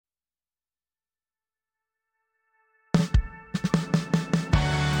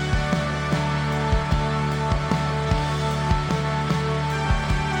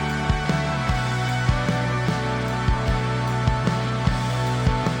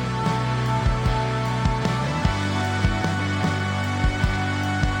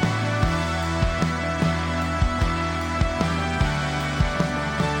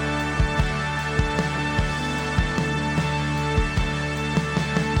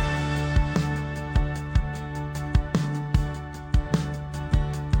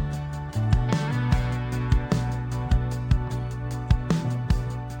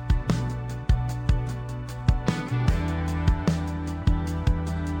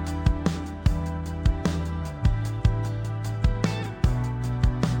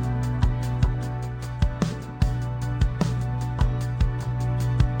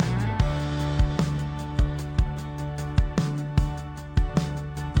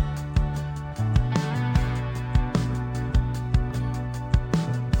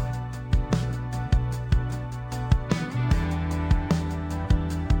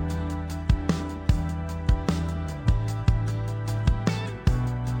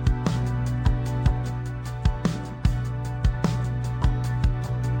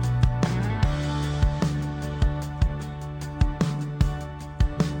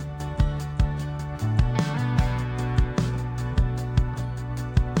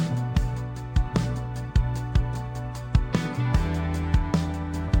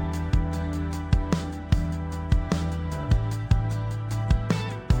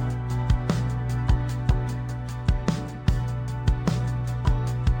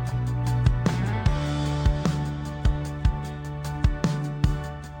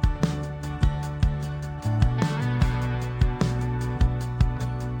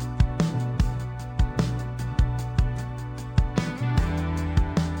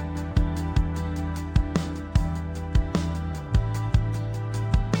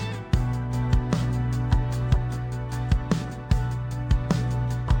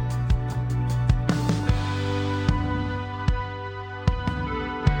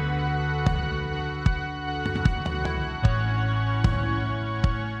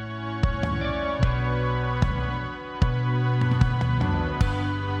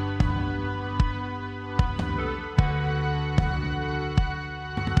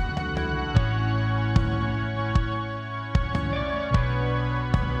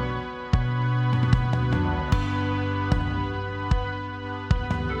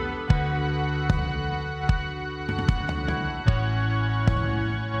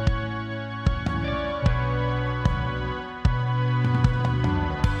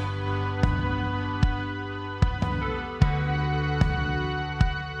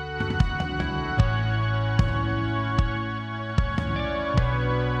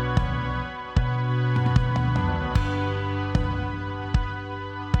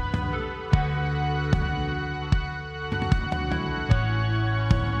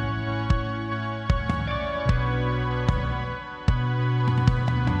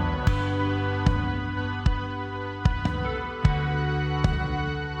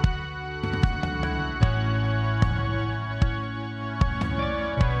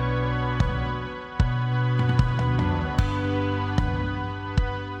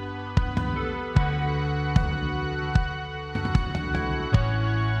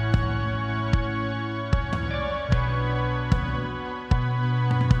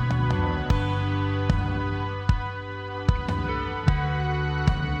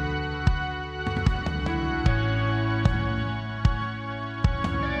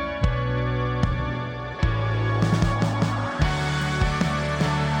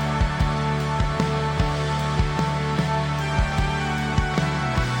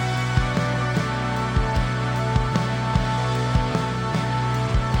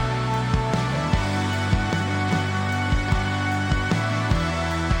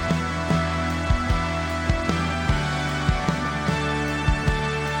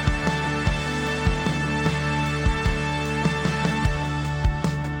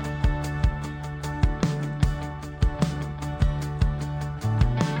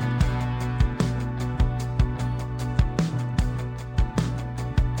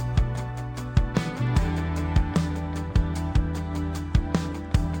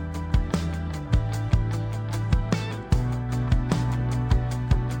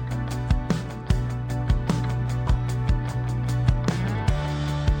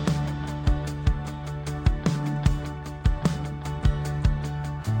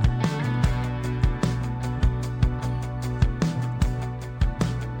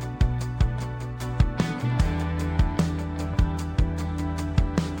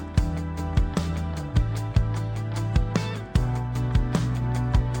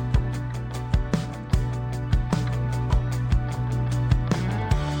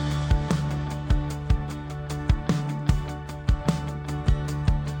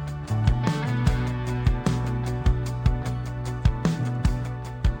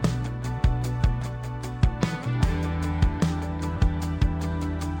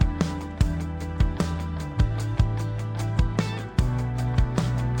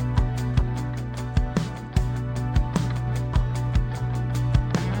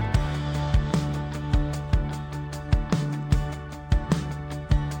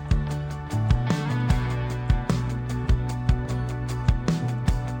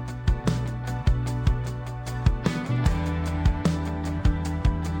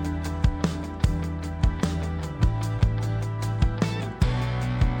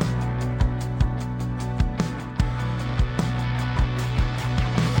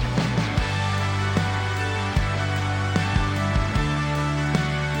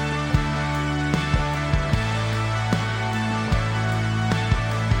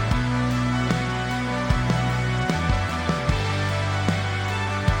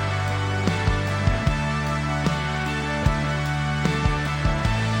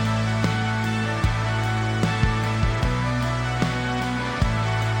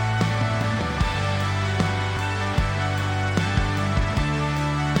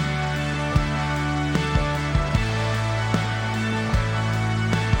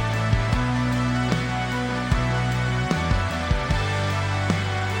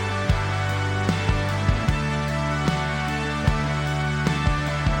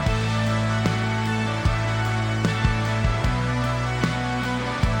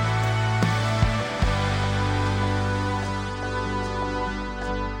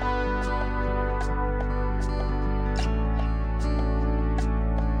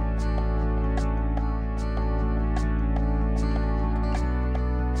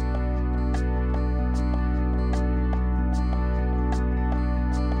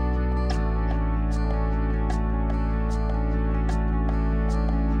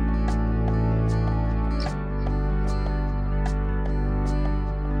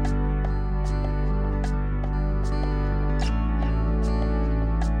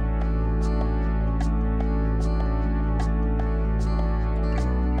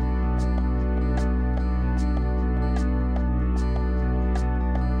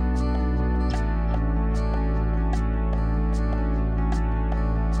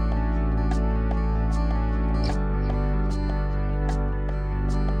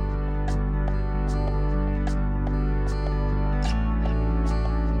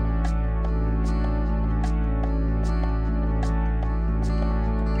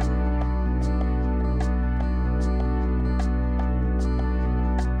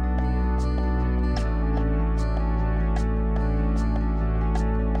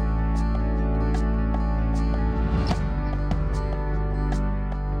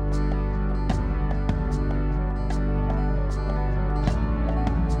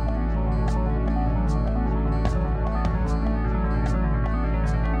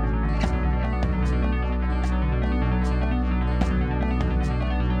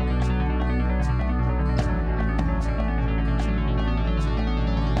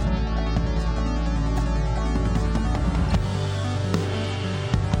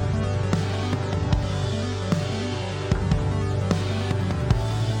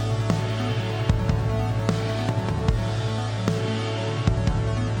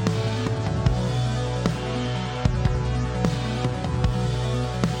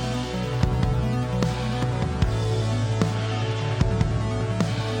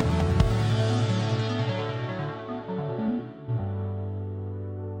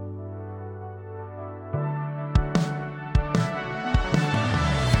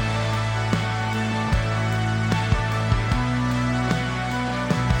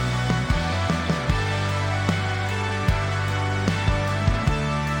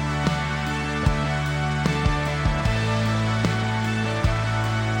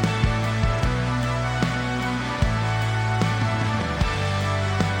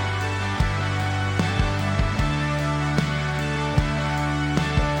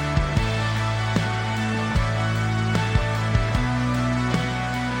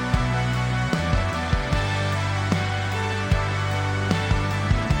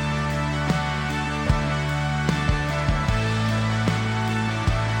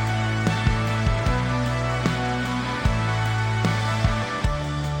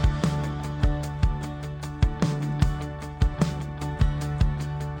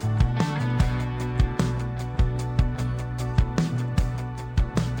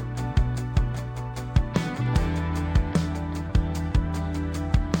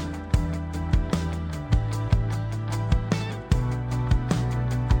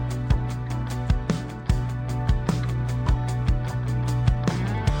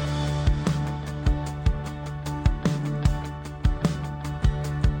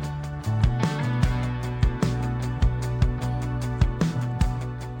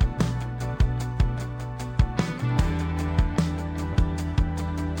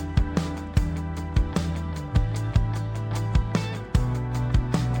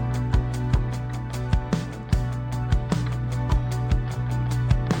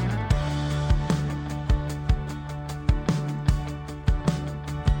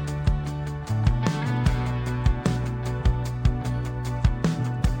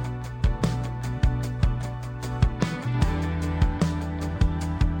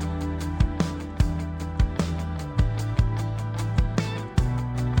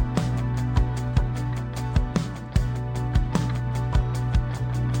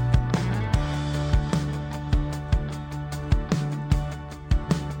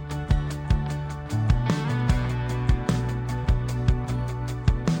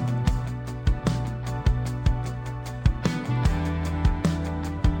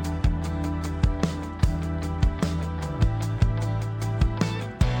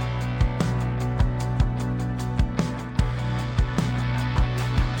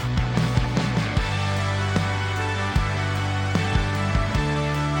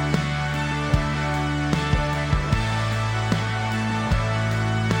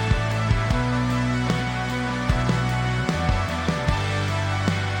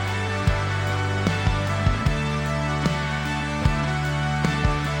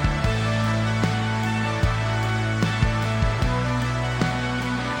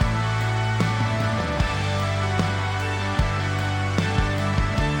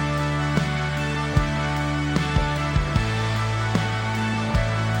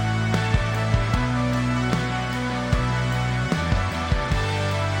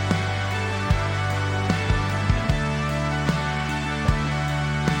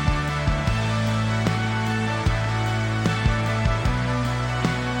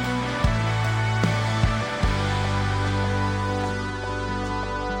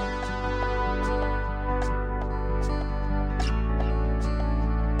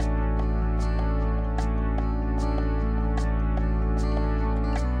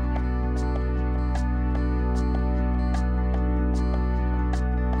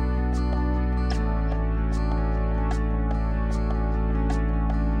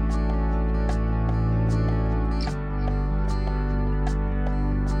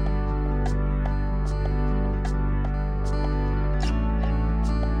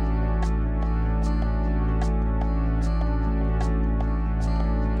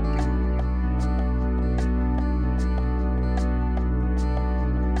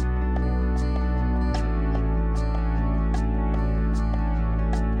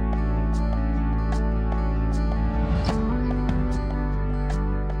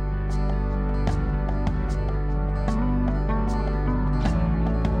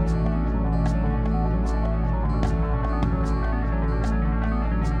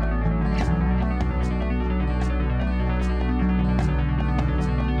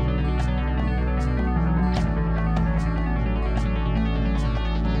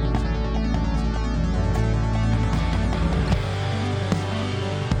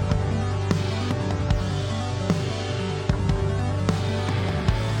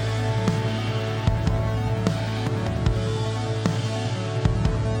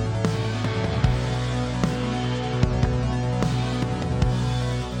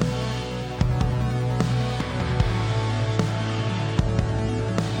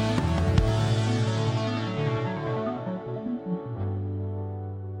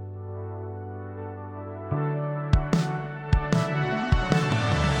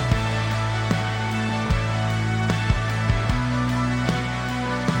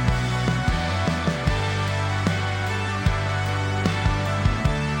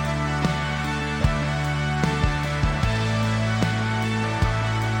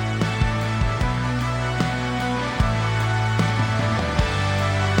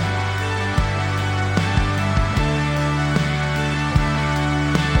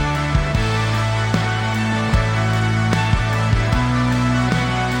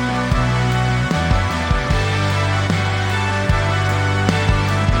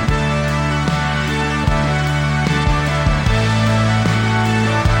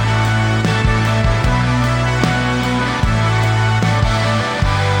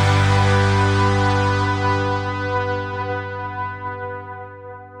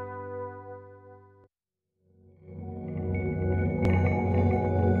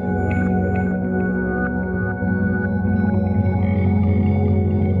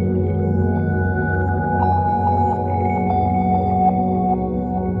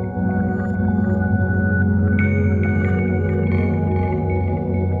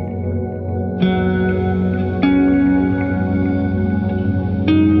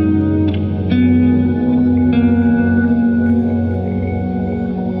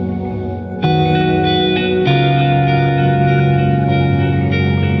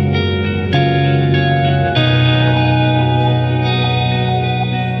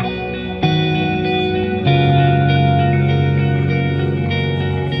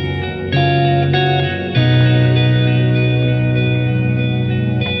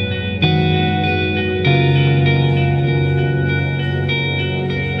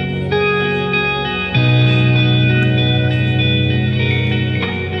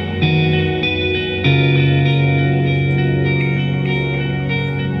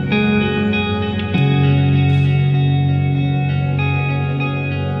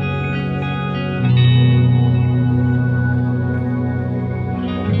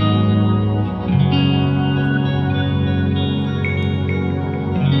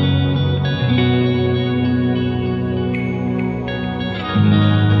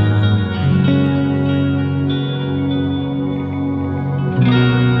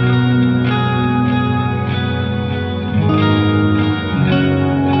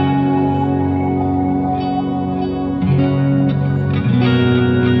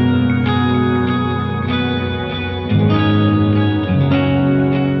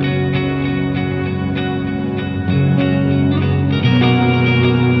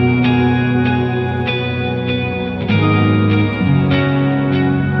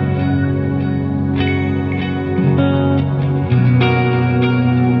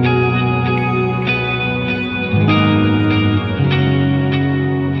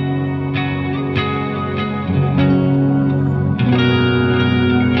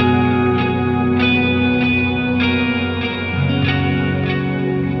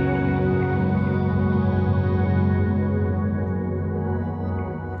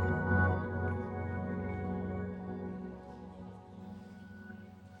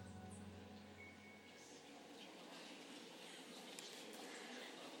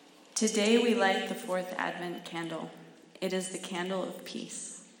Today we light the fourth Advent candle. It is the candle of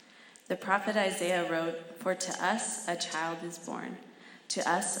peace. The prophet Isaiah wrote, "For to us a child is born, to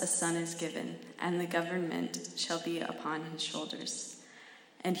us a son is given, and the government shall be upon his shoulders.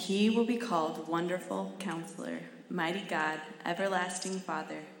 And he will be called Wonderful Counselor, Mighty God, Everlasting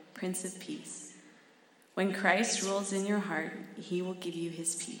Father, Prince of Peace." When Christ rules in your heart, he will give you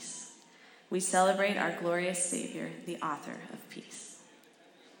his peace. We celebrate our glorious Savior, the author of peace.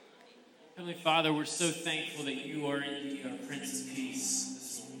 Heavenly Father, we're so thankful that you are indeed our Prince of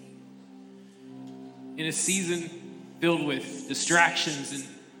Peace. In a season filled with distractions and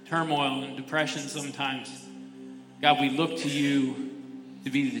turmoil and depression sometimes, God, we look to you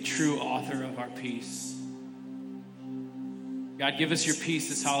to be the true author of our peace. God, give us your peace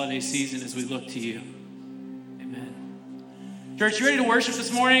this holiday season as we look to you. Amen. Church, you ready to worship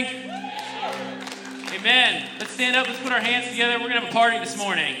this morning? Amen. Let's stand up. Let's put our hands together. We're going to have a party this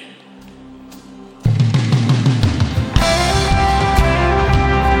morning.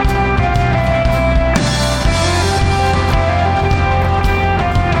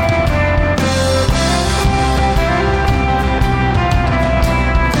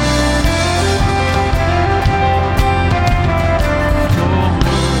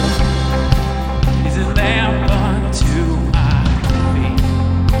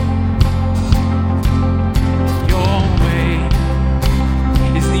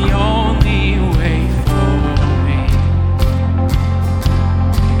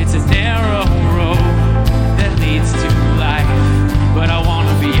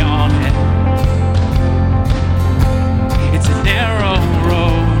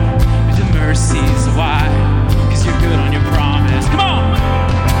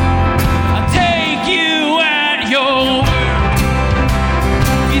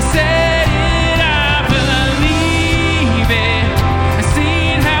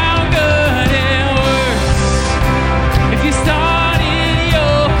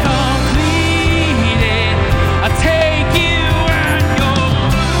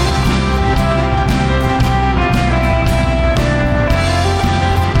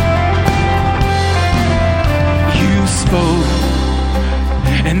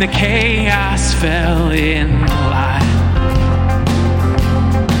 The chaos fell in line,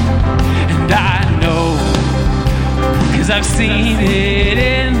 and I know, 'cause I've seen it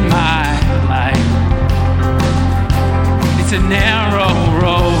in my life. It's a narrow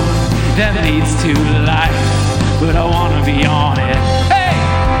road that leads to life, but I wanna be on it. Hey!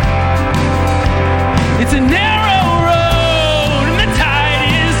 It's a narrow road and the tide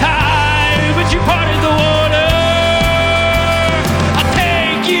is high, but you parted the water. It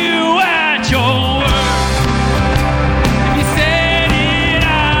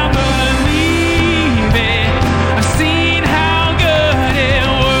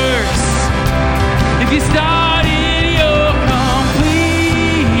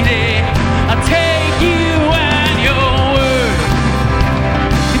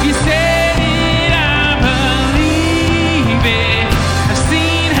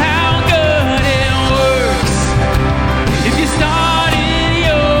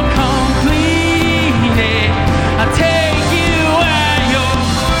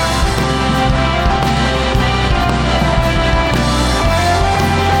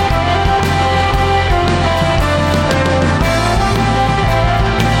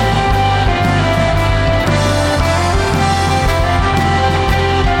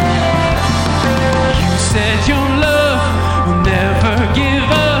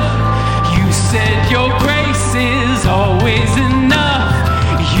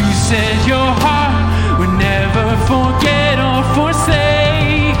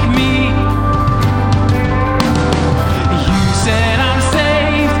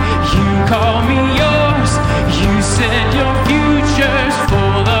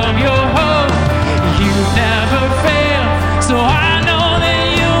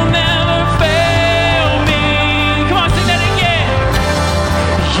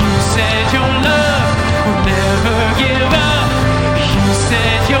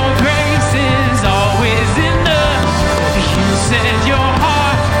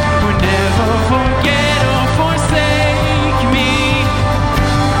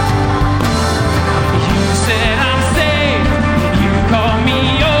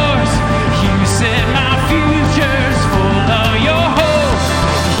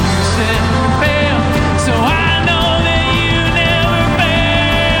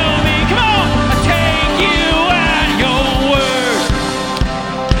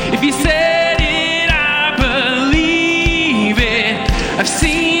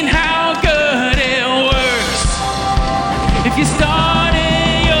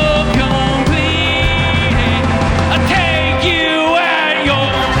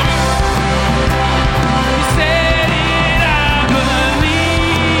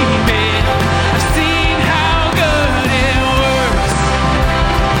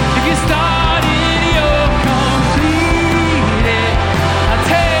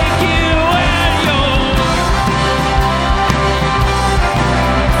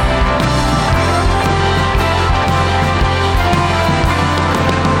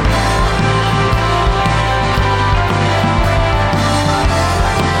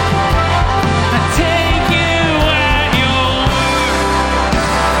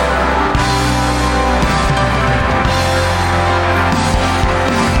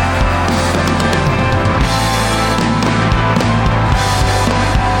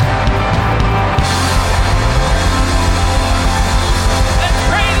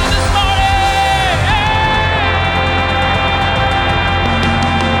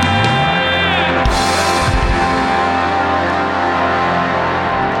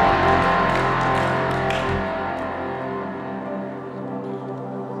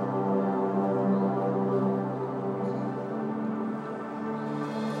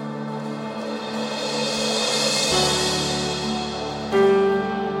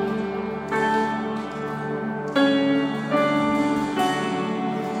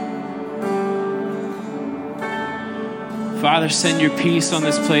Father, send your peace on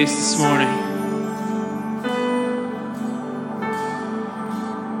this place this morning.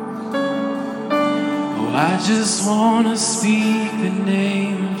 Oh, I just want to speak the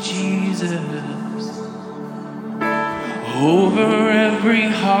name of Jesus over every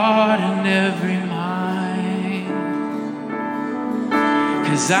heart and every mind.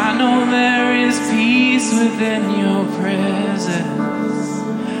 'Cause I know there is peace within your presence.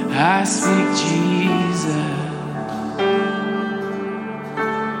 I speak Jesus.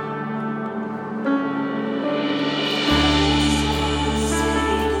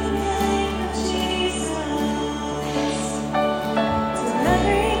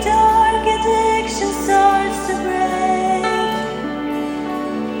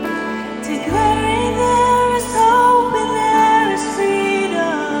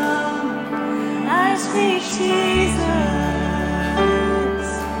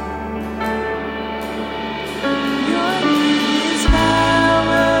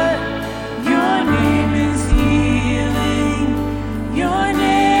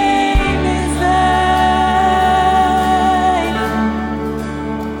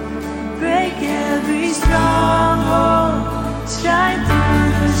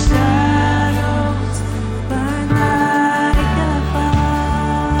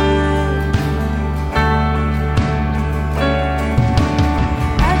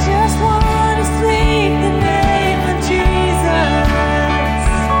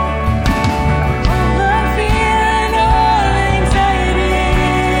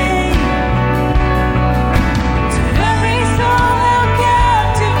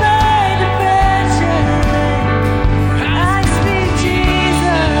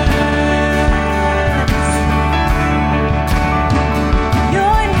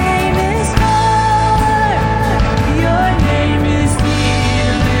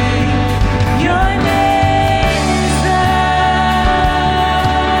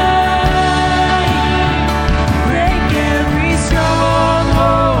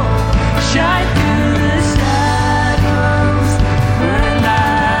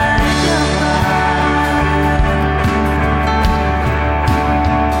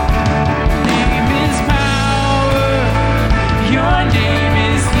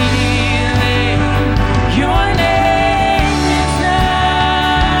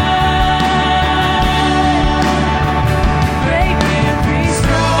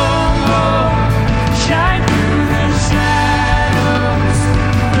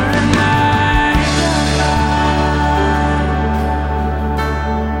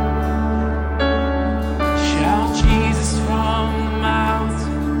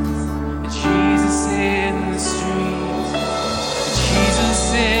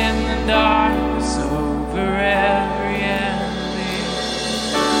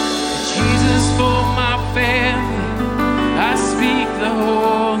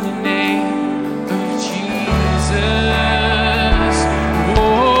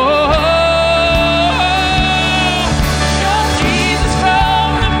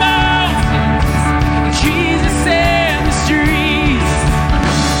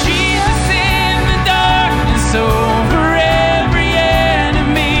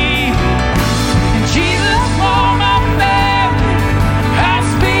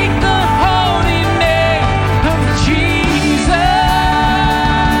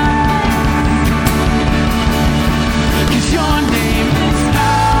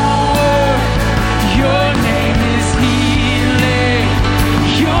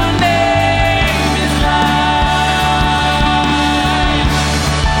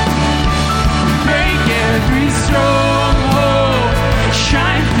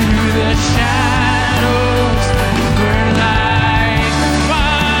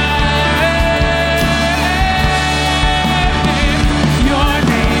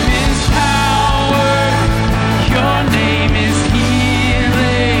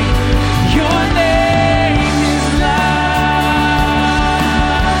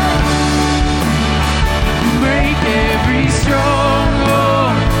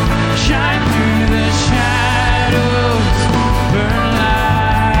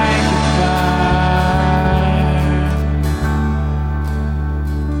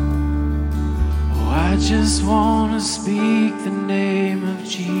 just want to speak the name of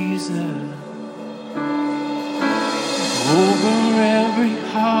Jesus over every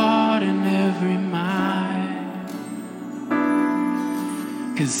heart and every mind.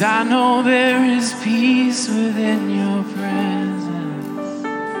 'Cause I know there is peace within your presence.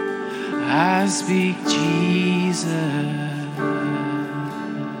 I speak Jesus.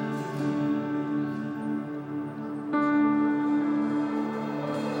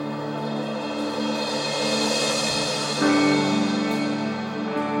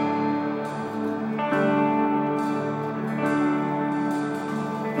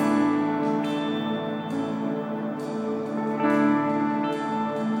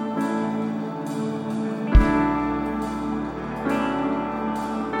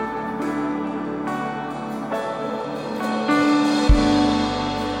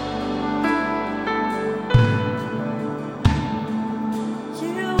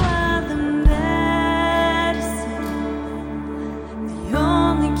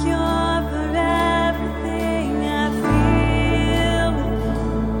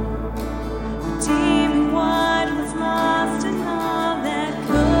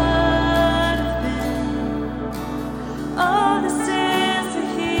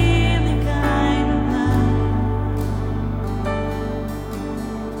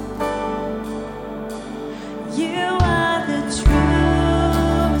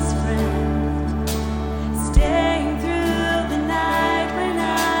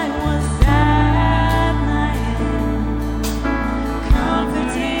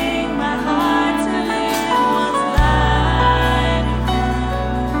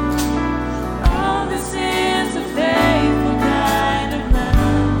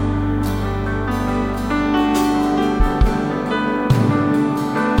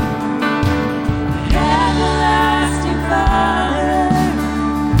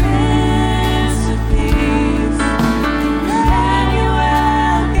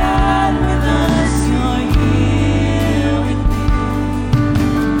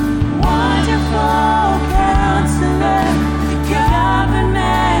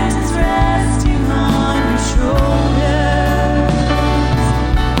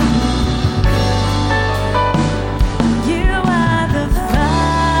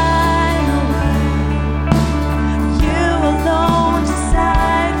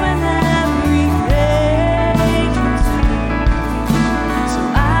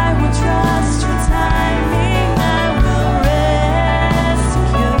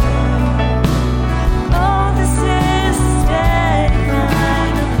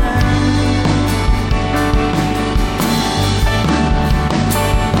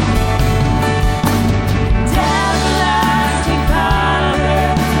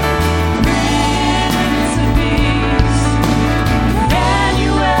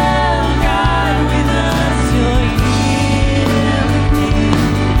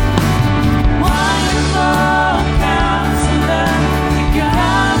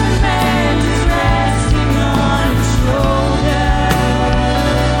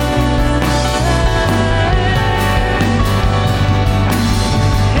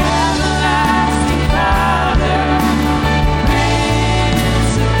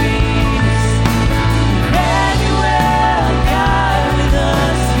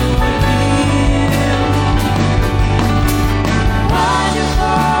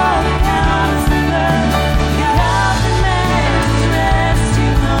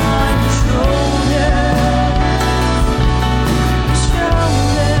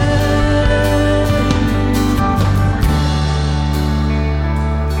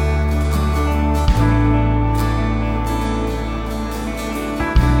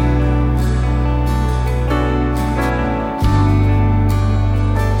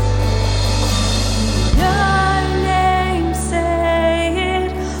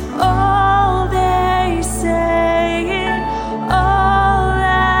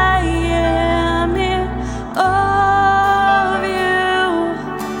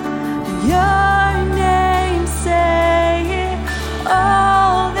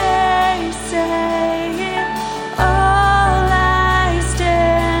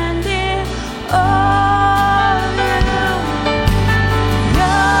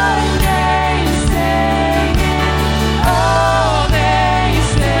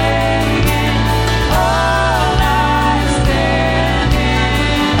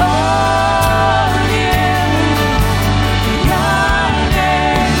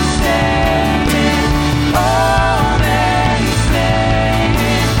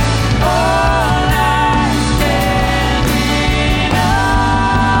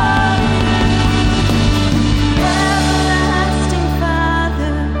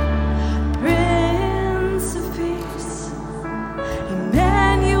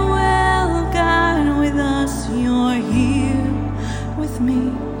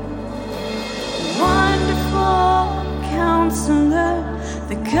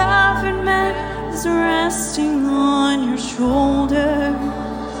 covered man is resting on your shoulder.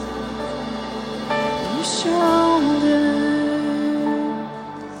 Your shoulder.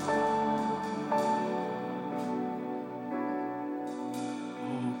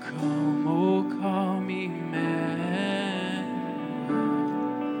 Oh, come, Emmanuel,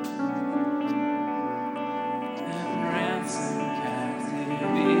 and ransom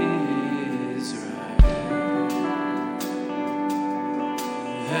captive Israel,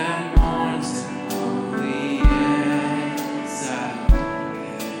 that mourns in holy exile,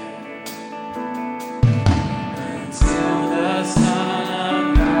 until the Son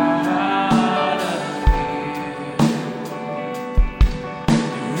of God appear.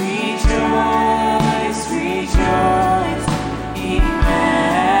 Rejoice, rejoice, Emmanuel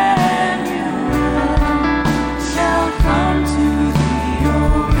shall come to thee, O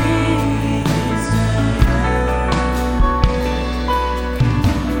Israel.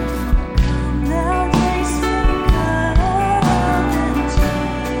 Thou taste and come and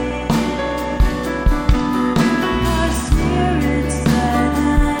joy. Our spirits that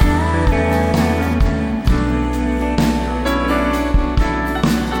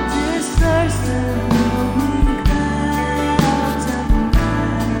this thirst of moving clouds of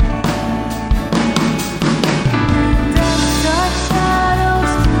night. Dark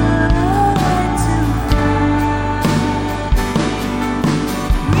shadows put to flight.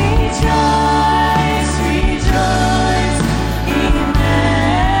 Rejoice, rejoice, Emmanuel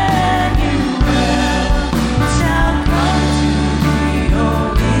shall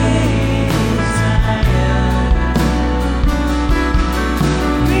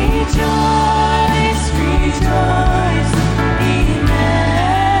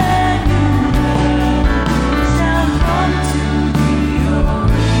come to thee, O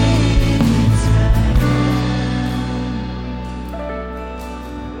Israel.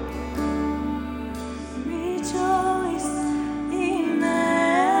 Rejoice, rejoice, Emmanuel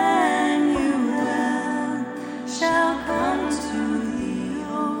shall come to thee,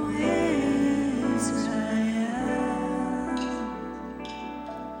 O Israel. Rejoice,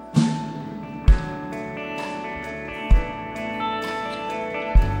 Emmanuel shall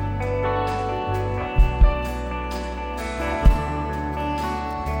come to thee,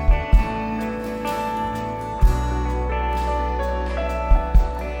 O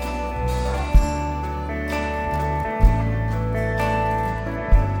Israel.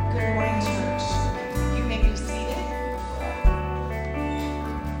 Good morning, church. You may be seated.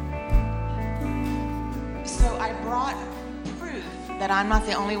 So I brought proof that I'm not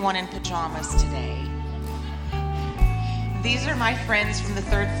the only one in pajamas today. These are my friends from the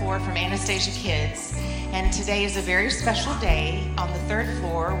third floor from Anastasia Kids, and today is a very special day. On the third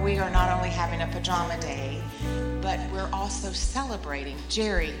floor, we are not only having a pajama day, but we're also celebrating.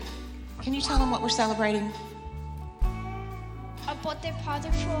 Jerry, can you tell them what we're celebrating? A birthday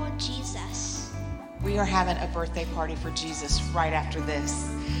party for Jesus. We are having a birthday party for Jesus right after this.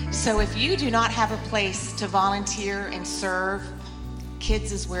 So if you do not have a place to volunteer and serve,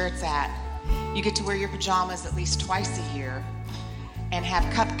 Kids is where it's at. You get to wear your pajamas at least twice a year and have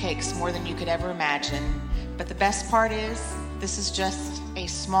cupcakes more than you could ever imagine. But the best part is, this is just a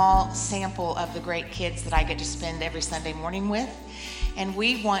small sample of the great kids that I get to spend every Sunday morning with. And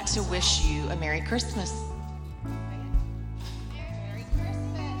we want to wish you a Merry Christmas. Merry Christmas.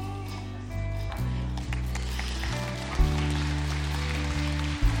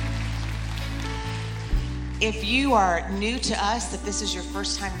 If you are new to us, if this is your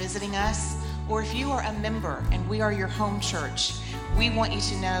first time visiting us, or if you are a member and we are your home church, we want you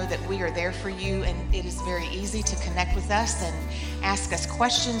to know that we are there for you, and it is very easy to connect with us and ask us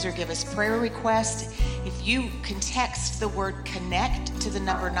questions or give us prayer requests. If you can text the word CONNECT to the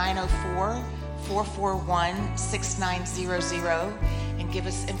number 904-441-6900 and give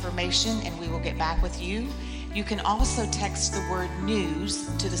us information, and we will get back with you. You can also text the word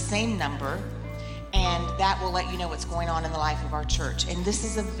NEWS to the same number, and that will let you know what's going on in the life of our church. And this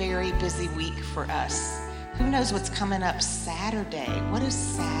is a very busy week for us. Who knows what's coming up Saturday? What is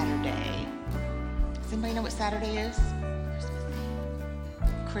Saturday? Does anybody know what Saturday is?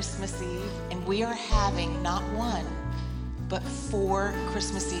 Christmas Eve. And we are having not one, but 4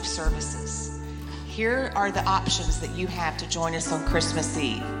 Christmas Eve services. Here are the options that you have to join us on Christmas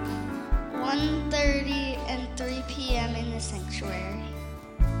Eve. 1:30 and 3 p.m. in the sanctuary.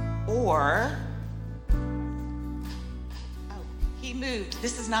 Or, he moved.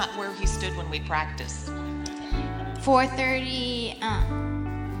 This is not where he stood when we practiced.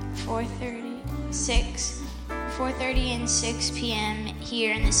 4:30 and 6 p.m.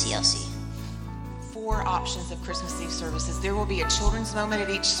 here in the CLC. 4 options of Christmas Eve services. There will be a children's moment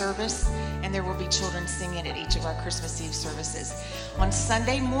at each service, and there will be children singing at each of our Christmas Eve services. On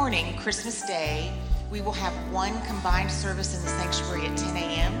Sunday morning, Christmas Day, we will have one combined service in the sanctuary at 10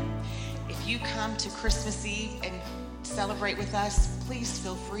 a.m. If you come to Christmas Eve and celebrate with us, please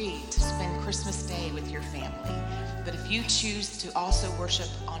feel free to spend Christmas Day with your family. But if you choose to also worship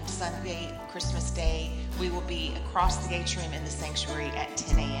on Sunday, Christmas Day, we will be across the atrium in the sanctuary at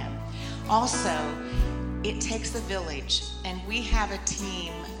 10 a.m. Also, it takes a village, and we have a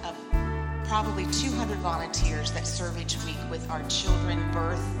team of probably 200 volunteers that serve each week with our children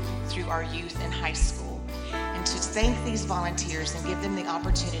birth through our youth and high school. And to thank these volunteers and give them the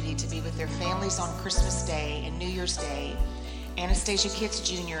opportunity to be with their families on Christmas Day and New Year's Day, Anastasia Kids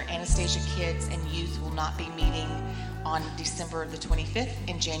Junior, Anastasia Kids and Youth will not be meeting on December the 25th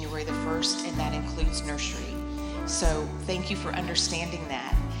and January the 1st, and that includes nursery. So thank you for understanding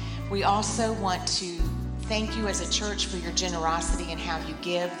that. We also want to thank you as a church for your generosity and how you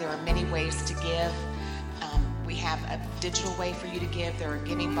give. There are many ways to give. We have a digital way for you to give. There are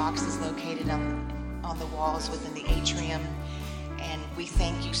giving boxes located on the walls within the atrium. And we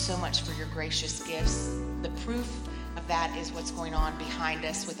thank you so much for your gracious gifts. The proof of that is what's going on behind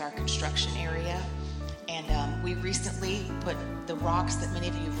us with our construction area. And we recently put the rocks that many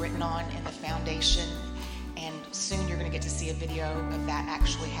of you have written on in the foundation. And soon you're going to get to see a video of that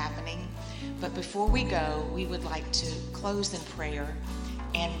actually happening. But before we go, we would like to close in prayer.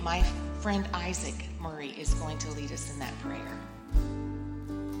 And my friend Isaac Murray is going to lead us in that prayer.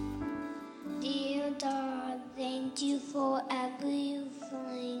 Dear God, thank you for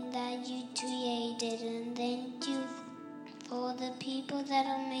everything that you created, and thank you for the people that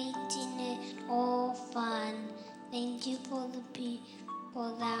are making it all fun. Thank you for the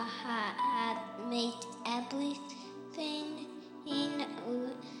people that had made everything.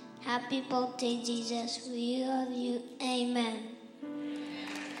 Happy birthday, Jesus. We love you. Amen.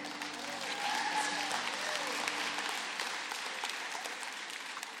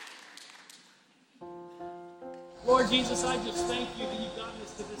 Lord Jesus, I just thank you that you've gotten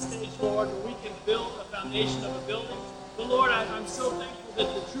us to this stage, Lord, where we can build a foundation of a building. But Lord, I'm so thankful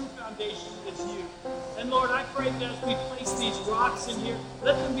that the true foundation is you. And Lord, I pray that as we place these rocks in here,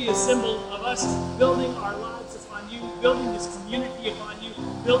 let them be a symbol of us building our lives upon you, building this community upon you,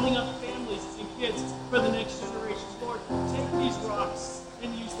 building up families and kids for the next generation. Lord, take these rocks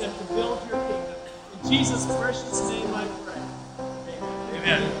and use them to build your kingdom. In Jesus' precious name I pray.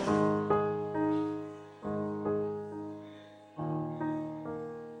 Amen. Amen.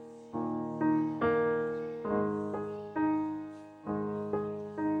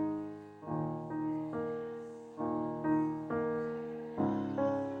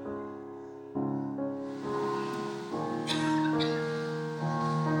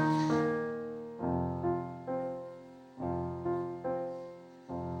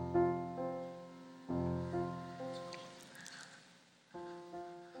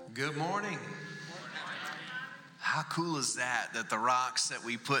 Good morning. How cool is that the rocks that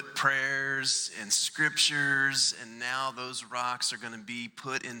we put prayers and scriptures, and now those rocks are going to be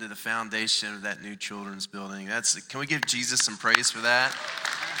put into the foundation of that new children's building. Can we give Jesus some praise for that?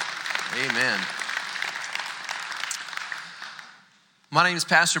 Amen. My name is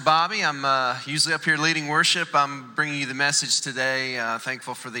Pastor Bobby. I'm usually up here leading worship. I'm bringing you the message today.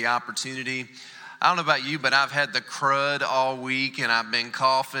 Thankful for the opportunity. I don't know about you, but I've had the crud all week, and I've been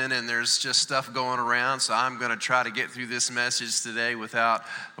coughing, and there's just stuff going around. So I'm going to try to get through this message today without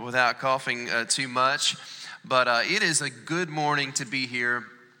coughing too much. But it is a good morning to be here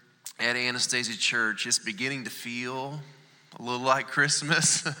at Anastasia Church. It's beginning to feel a little like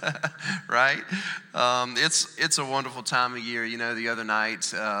Christmas, right? It's a wonderful time of year. You know, the other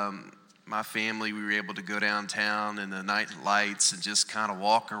night, my family, we were able to go downtown in the night lights and just kind of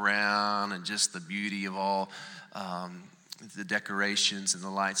walk around, and just the beauty of all the decorations and the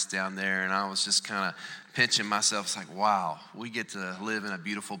lights down there. And I was just kind of pinching myself. It's like, wow, we get to live in a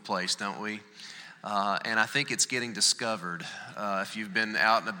beautiful place, don't we? And I think it's getting discovered. If you've been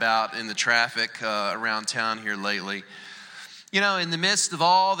out and about in the traffic around town here lately, you know, in the midst of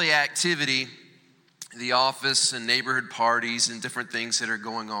all the activity, the office and neighborhood parties and different things that are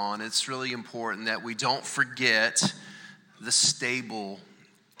going on, it's really important that we don't forget the stable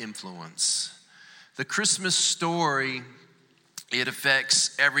influence. The Christmas story, it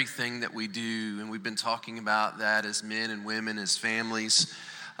affects everything that we do, and we've been talking about that as men and women, as families.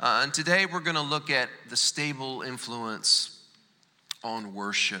 And today we're going to look at the stable influence on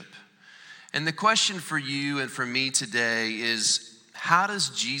worship. And the question for you and for me today is, how does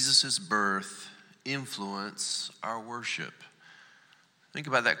Jesus' birth influence our worship? Think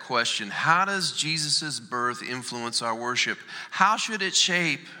about that question. How does Jesus' birth influence our worship? How should it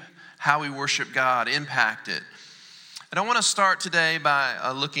shape how we worship God, impact it? And I want to start today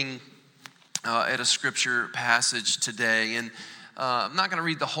by looking at a scripture passage today. And I'm not going to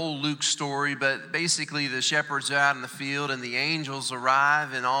read the whole Luke story, but basically the shepherds are out in the field and the angels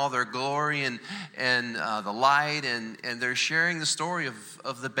arrive in all their glory and the light, and they're sharing the story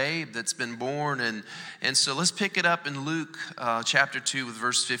of the babe that's been born. And so let's pick it up in Luke chapter 2 with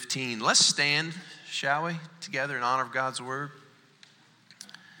verse 15. Let's stand, shall we, together in honor of God's word.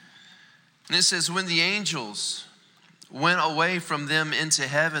 And it says, when the angels went away from them into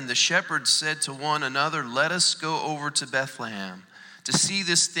heaven, the shepherds said to one another, let us go over to Bethlehem to see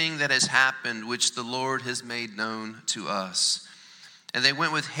this thing that has happened, which the Lord has made known to us. And they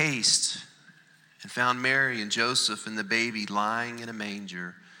went with haste and found Mary and Joseph and the baby lying in a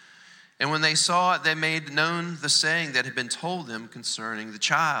manger. And when they saw it, they made known the saying that had been told them concerning the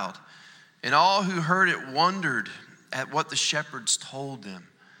child. And all who heard it wondered at what the shepherds told them.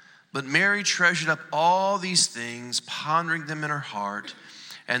 But Mary treasured up all these things, pondering them in her heart.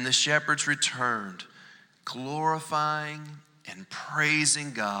 And the shepherds returned, glorifying and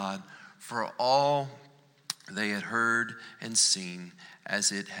praising God for all they had heard and seen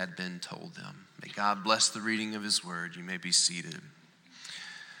as it had been told them. May God bless the reading of his word. You may be seated.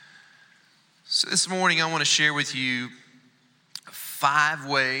 So this morning I want to share with you 5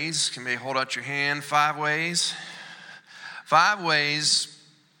 ways. Can you hold out your hand? 5 ways. 5 ways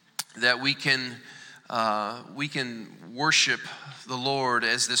that we can worship the Lord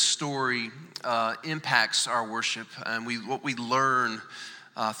as this story impacts our worship and what we learn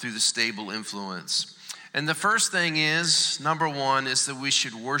through the stable influence. And the first thing is, number 1, is that we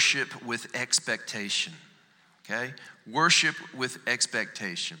should worship with expectation. Okay? Worship with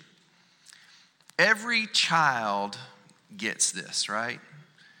expectation. Every child gets this, right?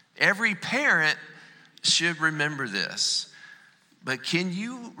 Every parent should remember this. But can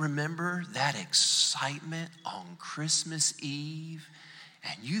you remember that excitement on Christmas Eve?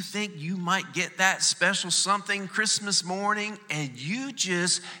 And you think you might get that special something Christmas morning, and you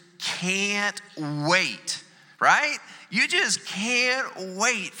just can't wait, right? You just can't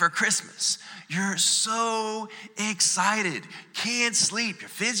wait for Christmas. You're so excited, can't sleep, you're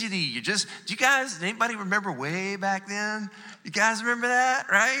fidgety, do you guys, anybody remember way back then? You guys remember that,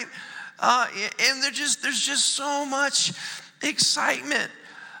 right? And there's just so much excitement.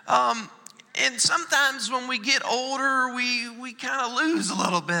 And sometimes when we get older, we kind of lose a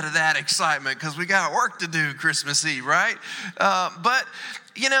little bit of that excitement because we got work to do Christmas Eve, right? But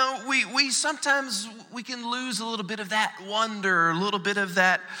you know, we sometimes we can lose a little bit of that wonder, a little bit of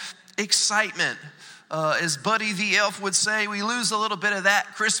that excitement. As Buddy the Elf would say, we lose a little bit of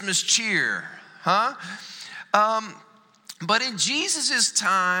that Christmas cheer, huh? But in Jesus'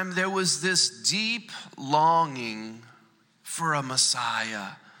 time, there was this deep longing for a Messiah.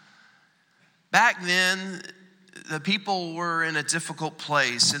 Back then, the people were in a difficult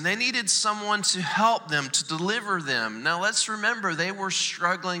place and they needed someone to help them, to deliver them. Now let's remember, they were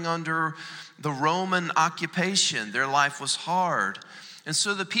struggling under the Roman occupation. Their life was hard. And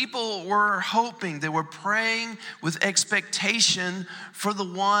so the people were hoping, they were praying with expectation for the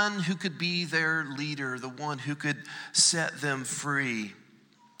one who could be their leader, the one who could set them free.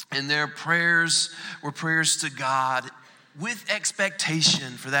 And their prayers were prayers to God with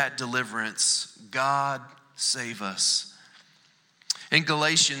expectation for that deliverance. God, save us. In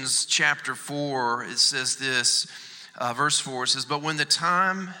Galatians chapter 4, it says this, verse 4, it says, but when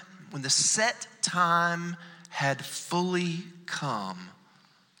the set time had fully come,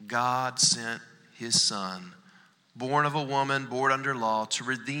 God sent his son, born of a woman, born under law, to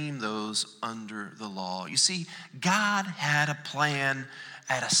redeem those under the law. You see, God had a plan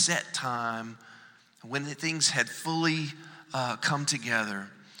at a set time when things had fully come together.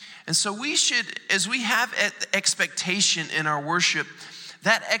 And so we should, as we have expectation in our worship,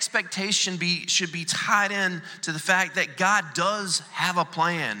 that expectation should be tied in to the fact that God does have a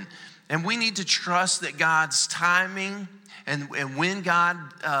plan. And we need to trust that God's timing and when God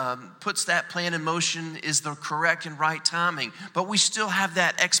puts that plan in motion is the correct and right timing. But we still have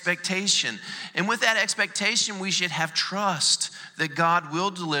that expectation. And with that expectation, we should have trust that God will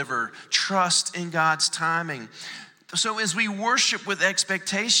deliver, trust in God's timing. So as we worship with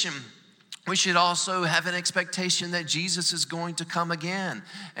expectation, we should also have an expectation that Jesus is going to come again.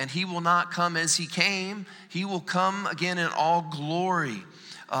 And he will not come as he came. He will come again in all glory.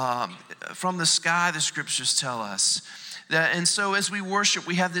 From the sky, the scriptures tell us. And so as we worship,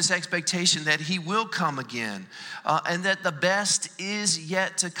 we have this expectation that he will come again. And that the best is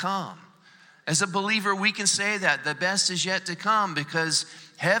yet to come. As a believer, we can say that the best is yet to come because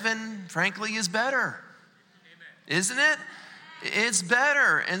heaven, frankly, is better. Isn't it? It's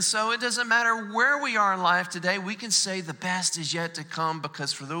better. And so it doesn't matter where we are in life today, we can say the best is yet to come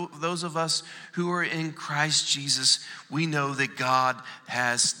because for those of us who are in Christ Jesus, we know that God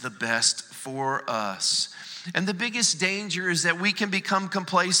has the best for us. And the biggest danger is that we can become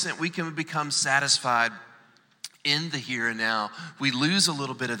complacent, we can become satisfied in the here and now. We lose a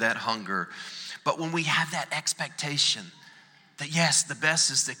little bit of that hunger. But when we have that expectation that yes, the best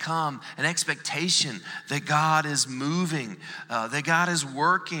is to come, an expectation that God is moving, that God is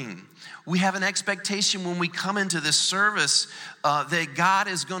working. We have an expectation when we come into this service that God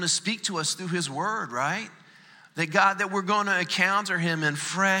is going to speak to us through his word, right? That we're going to encounter him in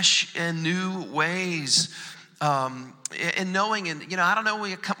fresh and new ways. And knowing, and I don't know,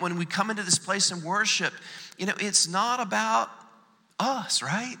 when we come into this place in worship, it's not about us,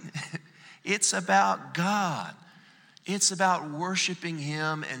 right? It's about God. It's about worshiping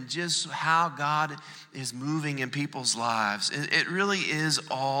him and just how God is moving in people's lives. It really is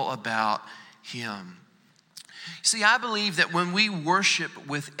all about him. See, I believe that when we worship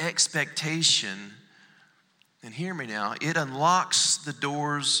with expectation, and hear me now, it unlocks the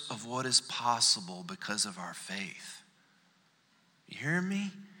doors of what is possible because of our faith. You hear me?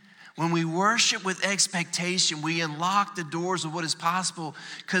 When we worship with expectation, we unlock the doors of what is possible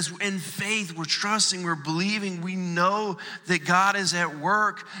because in faith, we're trusting, we're believing, we know that God is at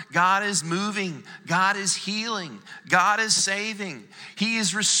work, God is moving, God is healing, God is saving, he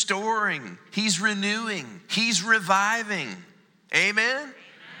is restoring, he's renewing, he's reviving. Amen?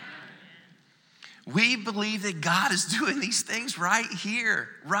 We believe that God is doing these things right here,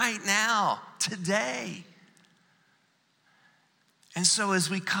 right now, today. And so as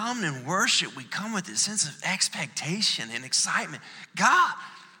we come and worship, we come with this sense of expectation and excitement. God,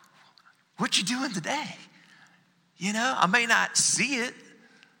 what you doing today? I may not see it,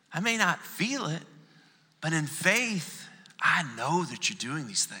 I may not feel it, but in faith, I know that you're doing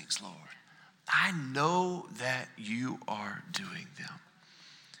these things, Lord. I know that you are doing them.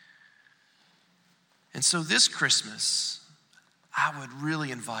 And so this Christmas, I would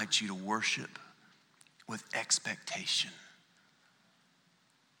really invite you to worship with expectation.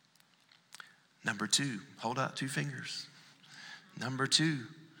 Number 2, hold out 2 fingers. Number 2,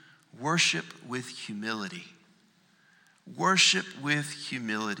 worship with humility. Worship with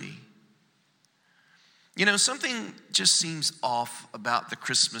humility. Something just seems off about the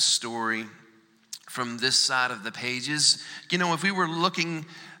Christmas story from this side of the pages. If we were looking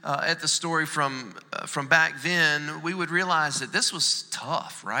at the story from back then, we would realize that this was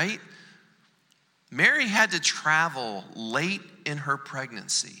tough, right? Mary had to travel late in her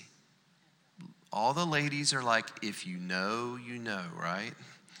pregnancy. All the ladies are like, if you know, you know, right?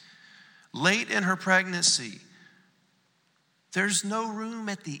 Late in her pregnancy, there's no room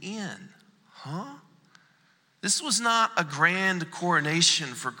at the inn, huh? This was not a grand coronation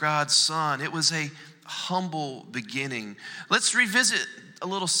for God's Son. It was a humble beginning. Let's revisit a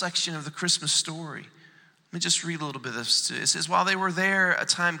little section of the Christmas story. Let me just read a little bit of this. It says, while they were there, a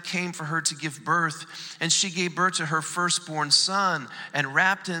time came for her to give birth, and she gave birth to her firstborn son and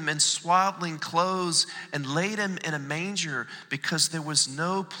wrapped him in swaddling clothes and laid him in a manger because there was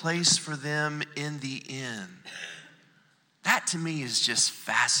no place for them in the inn. That to me is just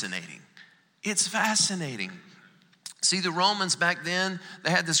fascinating. It's fascinating. See, the Romans back then, they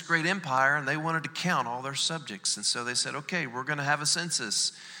had this great empire and they wanted to count all their subjects. And so they said, okay, we're going to have a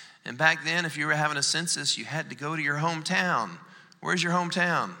census. And back then, if you were having a census, you had to go to your hometown. Where's your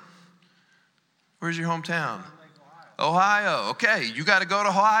hometown? Where's your hometown? Ohio. Okay, you got to go to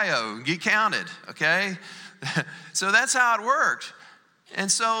Ohio and get counted, okay? So that's how it worked.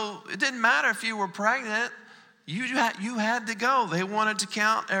 And so it didn't matter if you were pregnant. You had to go. They wanted to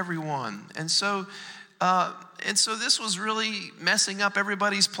count everyone. And so this was really messing up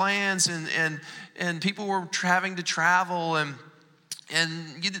everybody's plans, and people were having to travel, and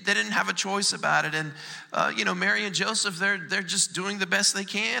they didn't have a choice about it. And Mary and Joseph, they're just doing the best they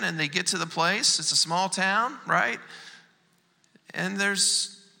can, and they get to the place. It's a small town, right? And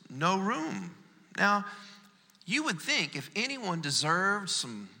there's no room. Now, you would think if anyone deserved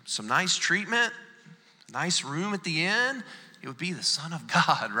some nice treatment, nice room at the inn, it would be the Son of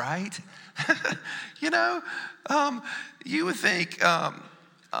God, right? You would think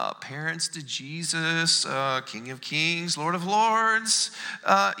parents to Jesus, King of Kings, Lord of Lords.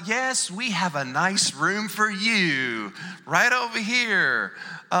 Yes, we have a nice room for you right over here.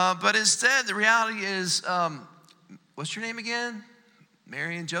 But instead, the reality is, what's your name again?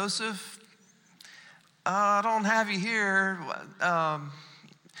 Mary and Joseph? I don't have you here.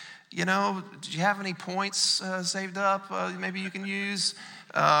 do you have any points saved up maybe you can use?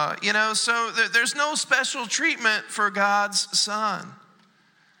 So there's no special treatment for God's son.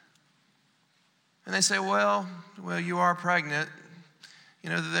 And they say, well, you are pregnant.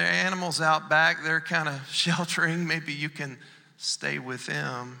 There are animals out back. They're kind of sheltering. Maybe you can stay with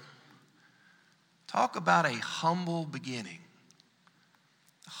them. Talk about a humble beginning.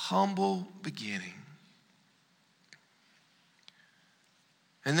 Humble beginning.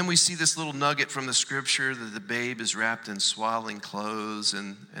 And then we see this little nugget from the scripture that the babe is wrapped in swaddling clothes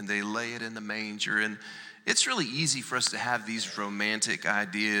and they lay it in the manger. And it's really easy for us to have these romantic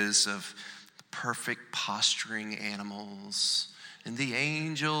ideas of perfect posturing animals and the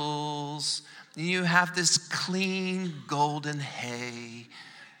angels. You have this clean golden hay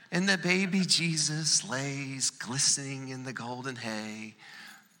and the baby Jesus lays glistening in the golden hay.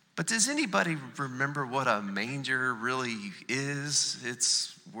 But does anybody remember what a manger really is?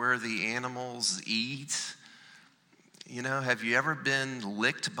 It's where the animals eat. Have you ever been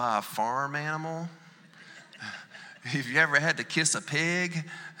licked by a farm animal? Have you ever had to kiss a pig?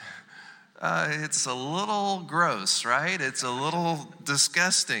 It's a little gross, right? It's a little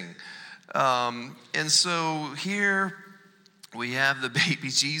disgusting. And so here we have the baby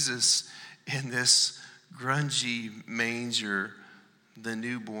Jesus in this grungy manger, the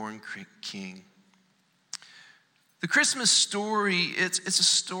newborn king. The Christmas story, it's a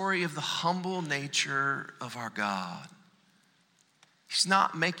story of the humble nature of our God. He's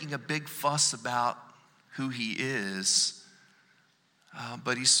not making a big fuss about who he is,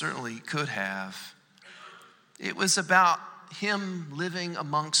 but he certainly could have. It was about him living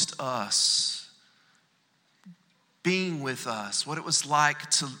amongst us, being with us, what it was like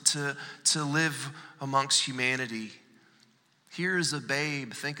to live amongst humanity. Here is a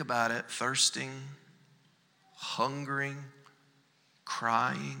babe, think about it, thirsting, hungering,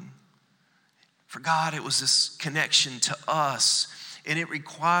 crying. For God, it was this connection to us, and it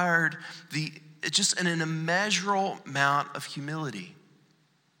required just an immeasurable amount of humility.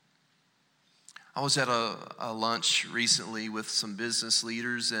 I was at a lunch recently with some business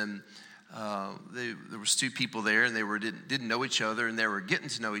leaders, and there was two people there, and they didn't know each other, and they were getting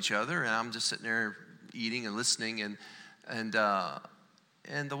to know each other, and I'm just sitting there eating and listening, and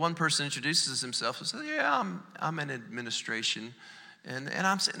the one person introduces himself and says, "Yeah, I'm in administration," and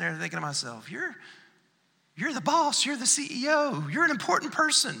I'm sitting there thinking to myself, "You're the boss, you're the CEO, you're an important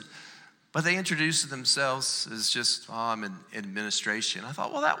person." But they introduced themselves as just, I'm in administration. I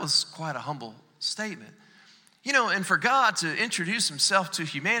thought, well, that was quite a humble statement. And for God to introduce himself to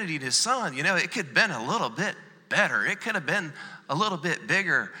humanity and his son, it could have been a little bit better. It could have been a little bit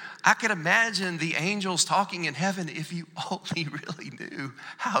bigger. I could imagine the angels talking in heaven if you only really knew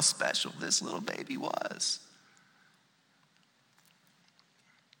how special this little baby was.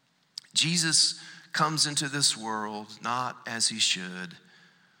 Jesus comes into this world not as he should,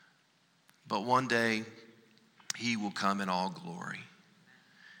 but one day he will come in all glory.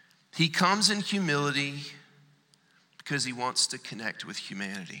 He comes in humility because he wants to connect with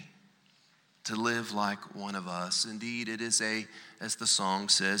humanity, to live like one of us. Indeed, it is as the song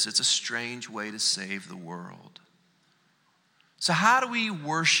says, it's a strange way to save the world. So how do we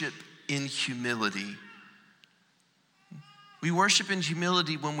worship in humility? We worship in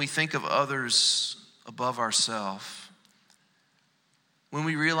humility when we think of others above ourselves, when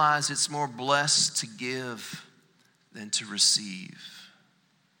we realize it's more blessed to give than to receive.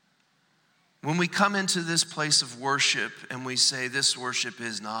 When we come into this place of worship and we say, this worship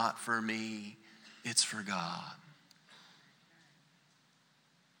is not for me, it's for God.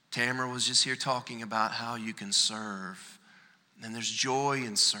 Tamara was just here talking about how you can serve. And there's joy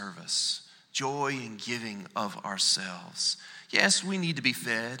in service, joy in giving of ourselves. Yes, we need to be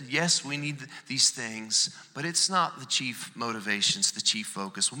fed. Yes, we need these things, but it's not the chief motivation, it's the chief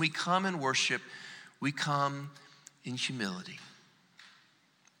focus. When we come and worship, we come in humility,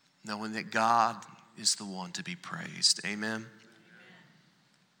 knowing that God is the one to be praised. Amen.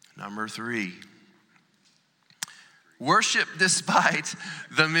 Number 3, worship despite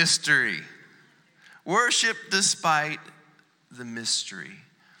the mystery. Worship despite the mystery.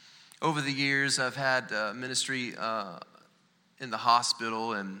 Over the years, I've had ministry in the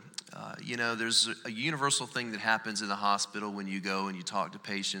hospital, and there's a universal thing that happens in the hospital when you go and you talk to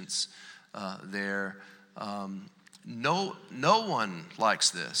patients there. No one likes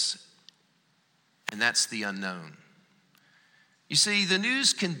this, and that's the unknown. You see, the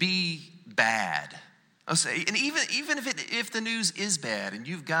news can be bad. I'll say, and even if the news is bad, and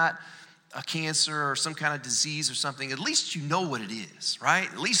you've got a cancer or some kind of disease or something, at least you know what it is,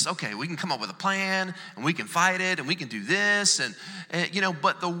 right? At least, okay, we can come up with a plan and we can fight it and we can do this. And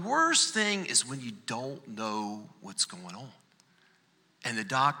but the worst thing is when you don't know what's going on and the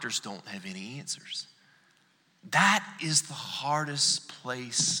doctors don't have any answers. That is the hardest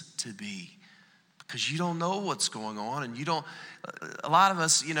place to be because you don't know what's going on and a lot of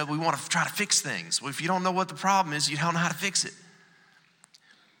us, we want to try to fix things. Well, if you don't know what the problem is, you don't know how to fix it.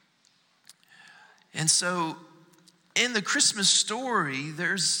 And so in the Christmas story,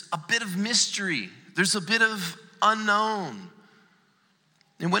 there's a bit of mystery. There's a bit of unknown.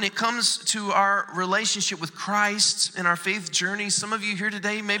 And when it comes to our relationship with Christ and our faith journey, some of you here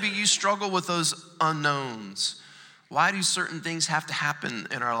today, maybe you struggle with those unknowns. Why do certain things have to happen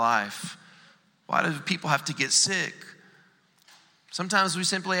in our life? Why do people have to get sick? Sometimes we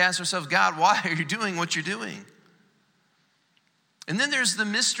simply ask ourselves, God, why are you doing what you're doing? And then there's the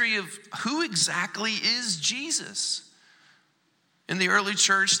mystery of who exactly is Jesus. In the early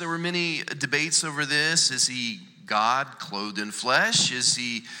church, there were many debates over this. Is he God clothed in flesh? Is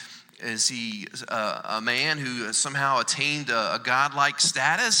he a man who somehow attained a godlike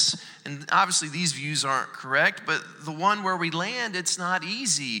status? And obviously these views aren't correct, but the one where we land, it's not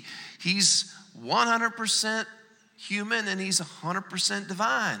easy. He's 100% human and he's 100%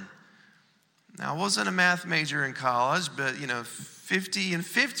 divine. Now, I wasn't a math major in college, but 50 and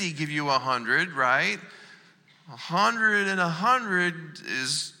 50 give you 100, right? 100 and 100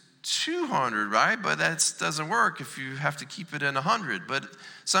 is 200, right? But that doesn't work if you have to keep it in 100. But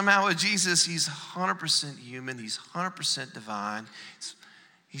somehow with Jesus, he's 100% human, he's 100% divine.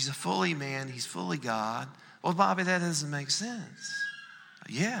 He's a fully man, he's fully God. Well, Bobby, that doesn't make sense.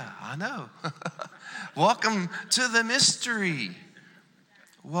 Yeah, I know. Welcome to the mystery.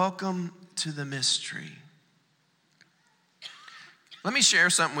 Welcome to the mystery. Let me share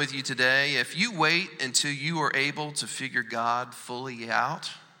something with you today. If you wait until you are able to figure God fully out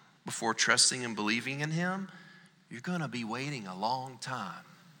before trusting and believing in him, you're going to be waiting a long time.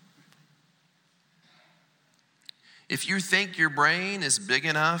 If you think your brain is big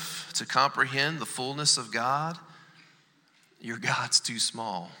enough to comprehend the fullness of God, your God's too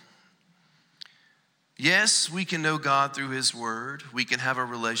small. Yes, we can know God through his word. We can have a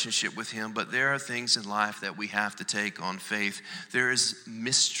relationship with him, but there are things in life that we have to take on faith. There is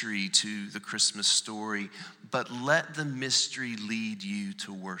mystery to the Christmas story, but let the mystery lead you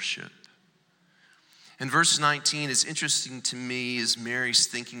to worship. In verse 19, it's interesting to me as Mary's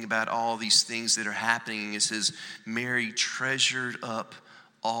thinking about all these things that are happening. It says, Mary treasured up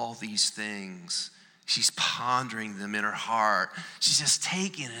all these things. She's pondering them in her heart. She's just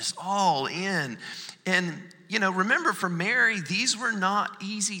taking us all in. And, remember for Mary, these were not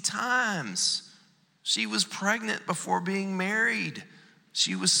easy times. She was pregnant before being married.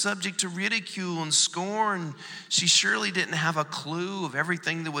 She was subject to ridicule and scorn. She surely didn't have a clue of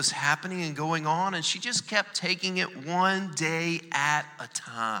everything that was happening and going on, and she just kept taking it one day at a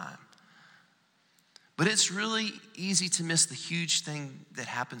time. But it's really easy to miss the huge thing that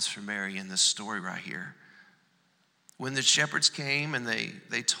happens for Mary in this story right here. When the shepherds came and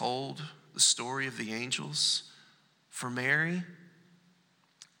they told the story of the angels, for Mary,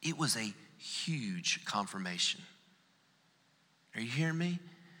 it was a huge confirmation. Are you hearing me?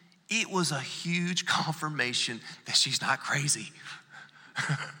 It was a huge confirmation that she's not crazy.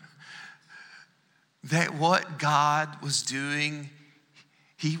 That what God was doing,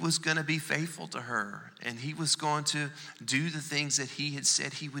 he was going to be faithful to her, and he was going to do the things that he had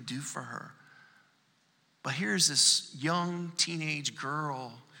said he would do for her. But here's this young teenage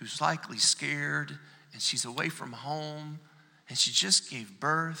girl who's likely scared, and she's away from home, and she just gave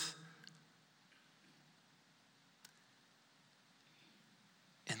birth.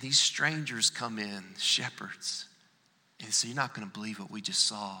 And these strangers come in, shepherds, and say, you're not going to believe what we just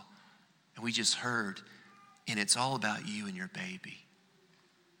saw and we just heard, and it's all about you and your baby.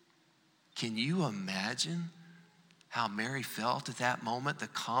 Can you imagine how Mary felt at that moment, the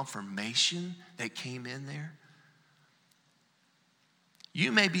confirmation that came in there?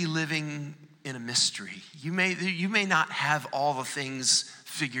 You may be living in a mystery. You may not have all the things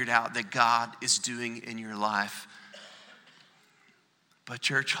figured out that God is doing in your life. But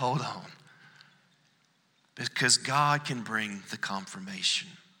church, hold on. Because God can bring the confirmation.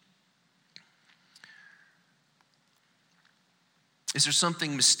 Is there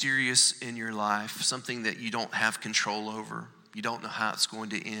something mysterious in your life, something that you don't have control over? You don't know how it's going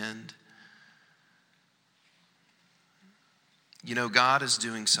to end? God is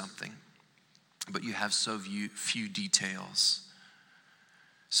doing something, but you have so few details.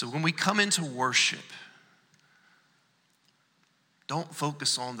 So when we come into worship, Don't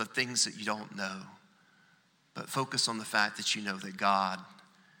focus on the things that you don't know, but focus on the fact that you know that God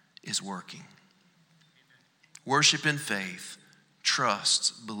is working. Worship in faith,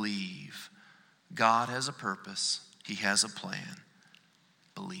 trust, believe. God has a purpose. He has a plan.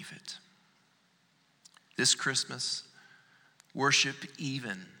 Believe it. This Christmas, worship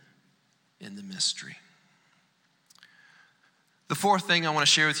even in the mystery. The fourth thing I want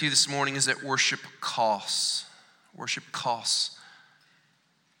to share with you this morning is that worship costs. Worship costs.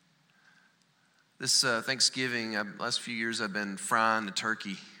 This Thanksgiving, last few years, I've been frying the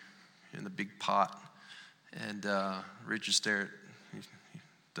turkey in the big pot. And Richard Sterrett, he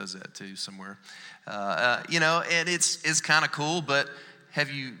does that too somewhere. And it's kind of cool, but has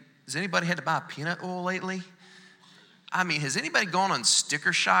anybody had to buy peanut oil lately? I mean, has anybody gone on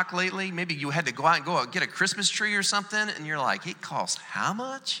sticker shock lately? Maybe you had to go out and get a Christmas tree or something, and you're like, it costs how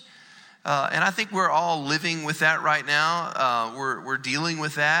much? And I think we're all living with that right now. We're dealing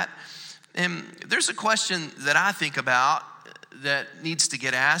with that. And there's a question that I think about that needs to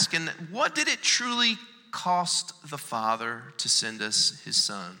get asked, and what did it truly cost the Father to send us his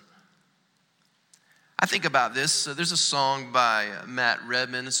Son? I think about this. There's a song by Matt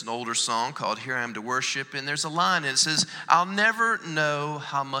Redman. It's an older song called Here I Am to Worship. And there's a line that says, I'll never know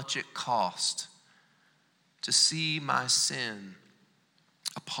how much it cost to see my sin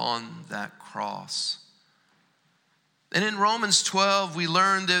upon that cross. And in Romans 12, we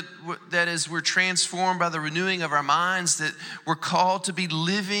learn that as we're transformed by the renewing of our minds, that we're called to be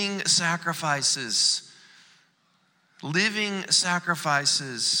living sacrifices. Living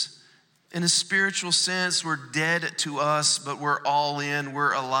sacrifices. In a spiritual sense, we're dead to us, but we're all in.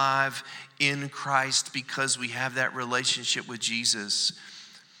 We're alive in Christ because we have that relationship with Jesus.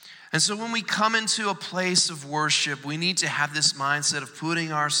 And so when we come into a place of worship, we need to have this mindset of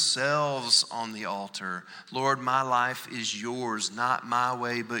putting ourselves on the altar. Lord, my life is yours, not my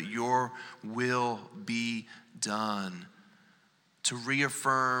way, but your will be done. To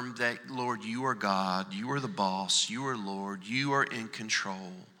reaffirm that, Lord, you are God, you are the boss, you are Lord, you are in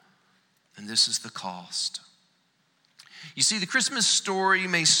control. And this is the cost. You see, the Christmas story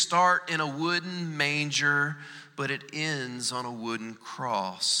may start in a wooden manger, but it ends on a wooden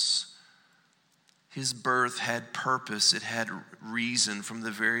cross. His birth had purpose. It had reason from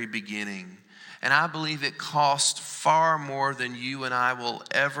the very beginning. And I believe it cost far more than you and I will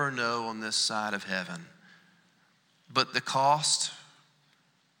ever know on this side of heaven. But the cost,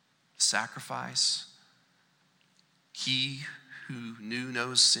 sacrifice, he who knew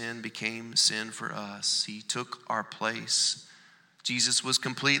no sin became sin for us. He took our place. Jesus was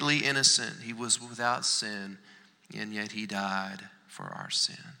completely innocent. He was without sin, and yet he died for our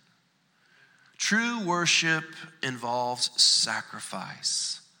sin. True worship involves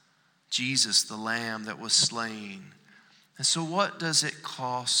sacrifice. Jesus, the Lamb that was slain. And so what does it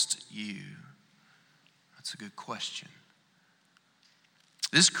cost you? That's a good question.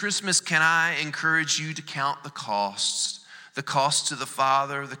 This Christmas, can I encourage you to count the costs? The cost to the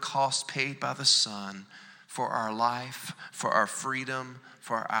Father, the cost paid by the Son for our life, for our freedom,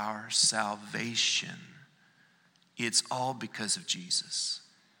 for our salvation. It's all because of Jesus.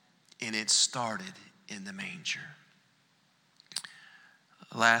 And it started in the manger.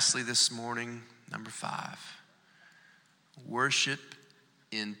 Lastly, this morning, number 5, worship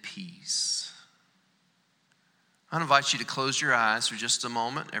in peace. I invite you to close your eyes for just a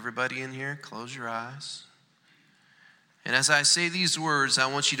moment. Everybody in here, close your eyes. And as I say these words, I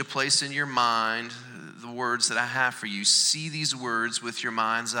want you to place in your mind the words that I have for you. See these words with your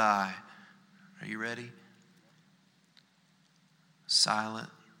mind's eye. Are you ready?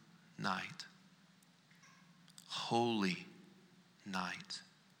 Silent night. Holy night.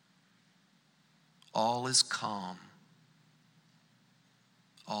 All is calm.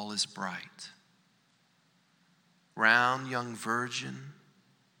 All is bright. Round young virgin,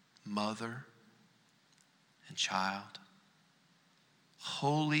 mother, and child.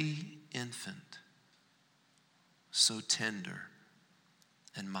 Holy infant, so tender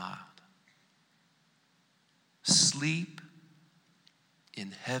and mild. Sleep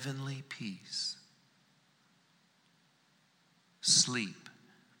in heavenly peace. Sleep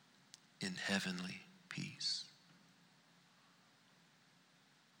in heavenly peace.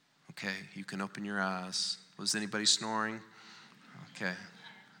 Okay, you can open your eyes. Was anybody snoring? Okay.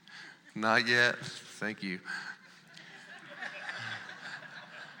 Not yet. Thank you.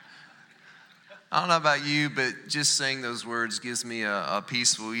 I don't know about you, but just saying those words gives me a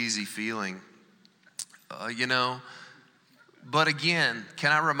peaceful, easy feeling. But again,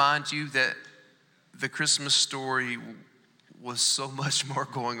 can I remind you that the Christmas story was so much more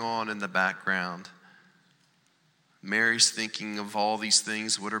going on in the background. Mary's thinking of all these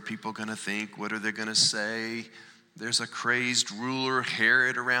things. What are people going to think? What are they going to say? There's a crazed ruler,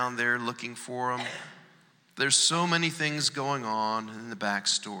 Herod, around there looking for him. There's so many things going on in the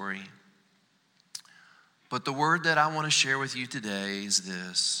backstory. But the word that I want to share with you today is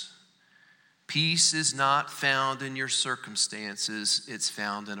this. Peace is not found in your circumstances, it's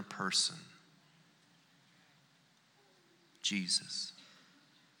found in a person. Jesus.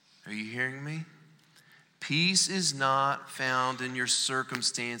 Are you hearing me? Peace is not found in your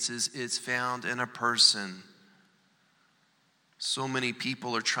circumstances, it's found in a person. So many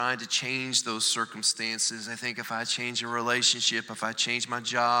people are trying to change those circumstances. I think if I change a relationship, if I change my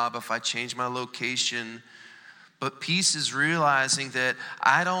job, if I change my location. But peace is realizing that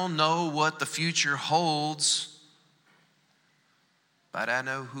I don't know what the future holds, but I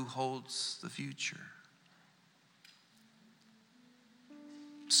know who holds the future.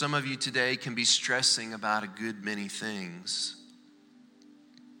 Some of you today can be stressing about a good many things.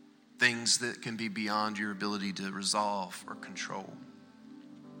 Things that can be beyond your ability to resolve or control.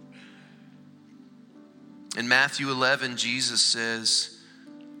 In Matthew 11, Jesus says,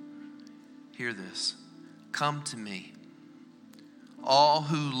 hear this, come to me, all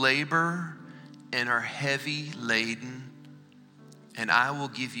who labor and are heavy laden, and I will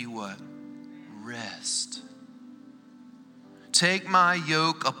give you what? Rest. Take my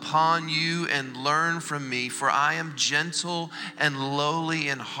yoke upon you and learn from me, for I am gentle and lowly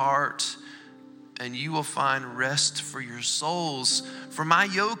in heart, and you will find rest for your souls. For my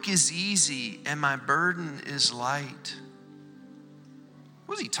yoke is easy and my burden is light.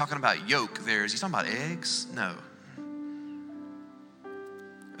 What is he talking about yoke there? Is he talking about eggs? No.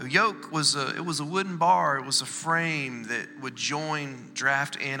 A yoke was a wooden bar. It was a frame that would join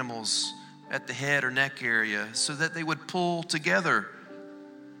draft animals at the head or neck area so that they would pull together.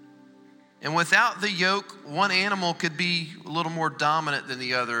 And without the yoke, one animal could be a little more dominant than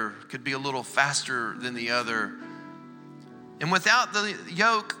the other, could be a little faster than the other. And without the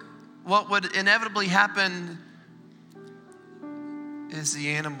yoke, what would inevitably happen is the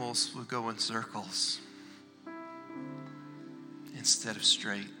animals would go in circles instead of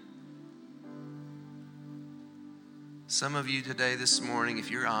straight. Some of you today, this morning,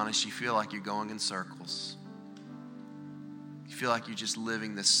 if you're honest, you feel like you're going in circles. You feel like you're just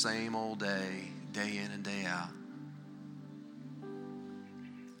living the same old day, day in and day out.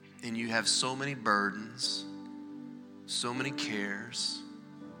 And you have so many burdens, so many cares,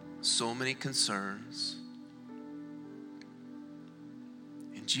 so many concerns.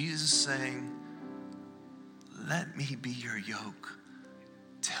 And Jesus is saying, let me be your yoke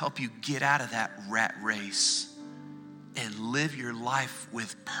to help you get out of that rat race and live your life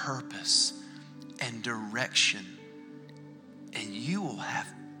with purpose and direction, and you will have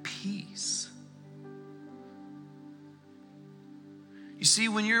peace. You see,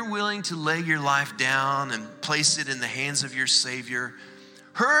 when you're willing to lay your life down and place it in the hands of your Savior,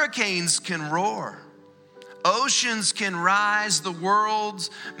 hurricanes can roar, oceans can rise, the worlds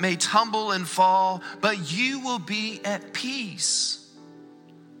may tumble and fall, but you will be at peace.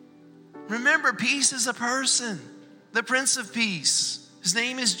 Remember, peace is a person. The Prince of Peace. His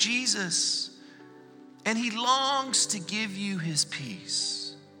name is Jesus. And he longs to give you his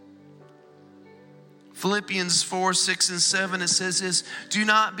peace. Philippians 4, 6, and 7, it says this, do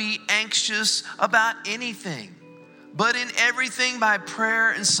not be anxious about anything, but in everything by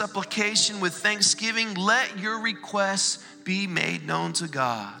prayer and supplication with thanksgiving, let your requests be made known to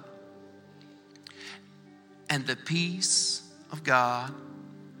God. And the peace of God,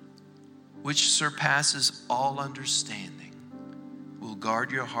 which surpasses all understanding, will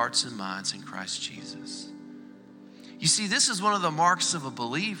guard your hearts and minds in Christ Jesus. You see, this is one of the marks of a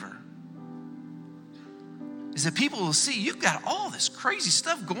believer, is that people will see you've got all this crazy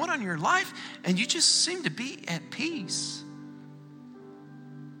stuff going on in your life, and you just seem to be at peace.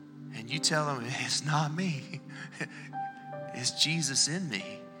 And you tell them, it's not me. It's Jesus in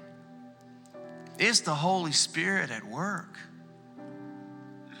me. It's the Holy Spirit at work.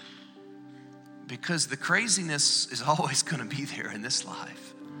 Because the craziness is always going to be there in this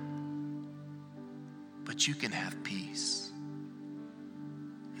life. But you can have peace.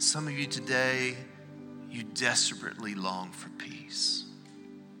 And some of you today, you desperately long for peace.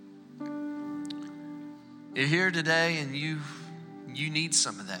 You're here today and you need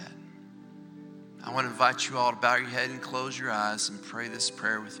some of that. I want to invite you all to bow your head and close your eyes and pray this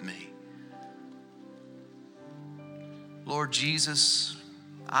prayer with me. Lord Jesus,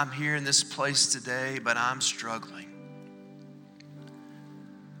 I'm here in this place today, but I'm struggling.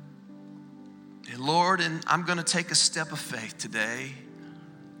 And Lord, and I'm going to take a step of faith today.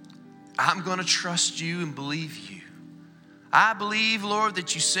 I'm going to trust you and believe you. I believe, Lord,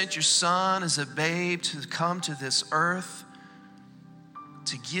 that you sent your son as a babe to come to this earth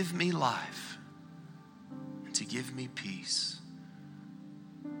to give me life and to give me peace.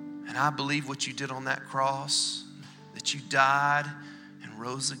 And I believe what you did on that cross, that you died and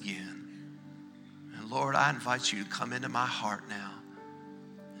rose again. And Lord, I invite you to come into my heart now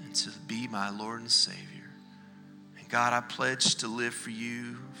and to be my Lord and Savior. And God, I pledge to live for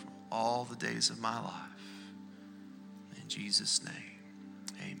you for all the days of my life. In Jesus' name,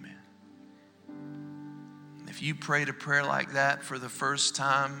 amen. And if you prayed a prayer like that for the first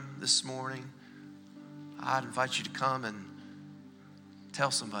time this morning, I'd invite you to come and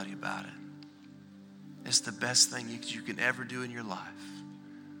tell somebody about it. It's the best thing you can ever do in your life.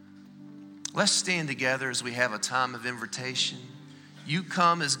 Let's stand together as we have a time of invitation. You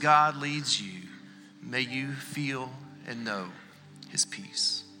come as God leads you. May you feel and know his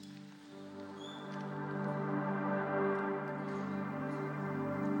peace.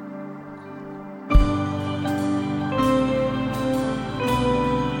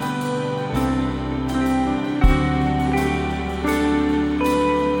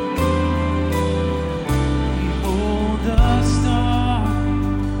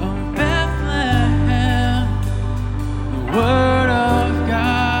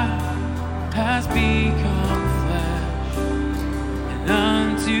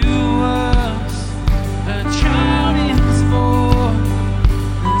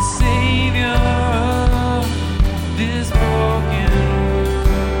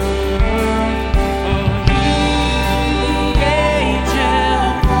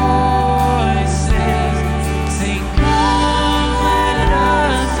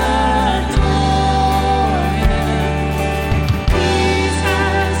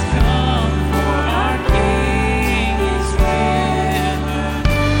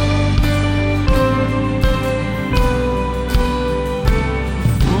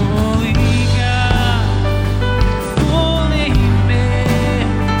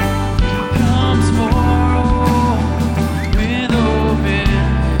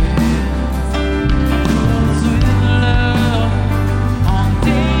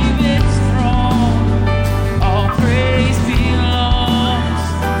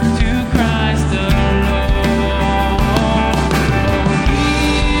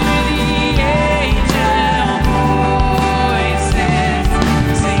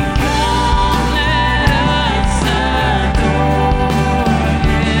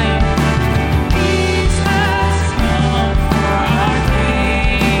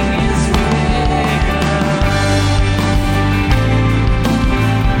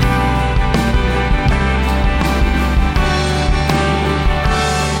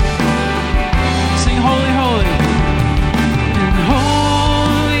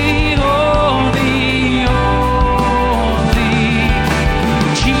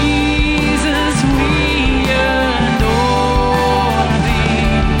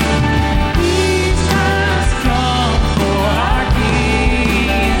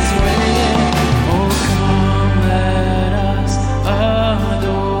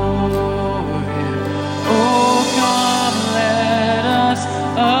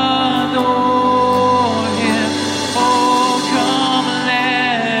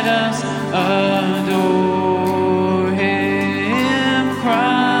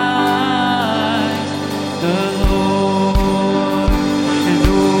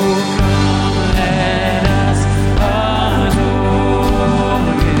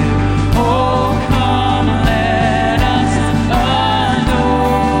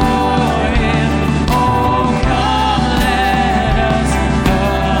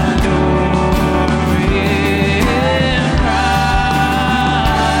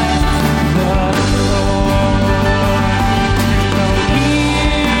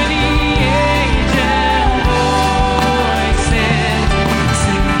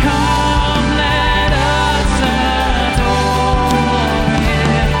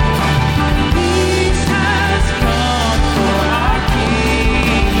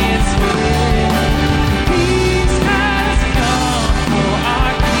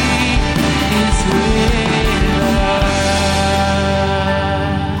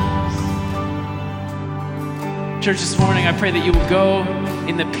 Church, this morning, I pray that you will go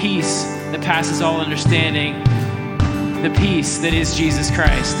in the peace that passes all understanding, the peace that is Jesus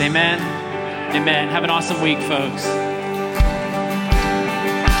Christ. Amen? Amen. Have an awesome week, folks.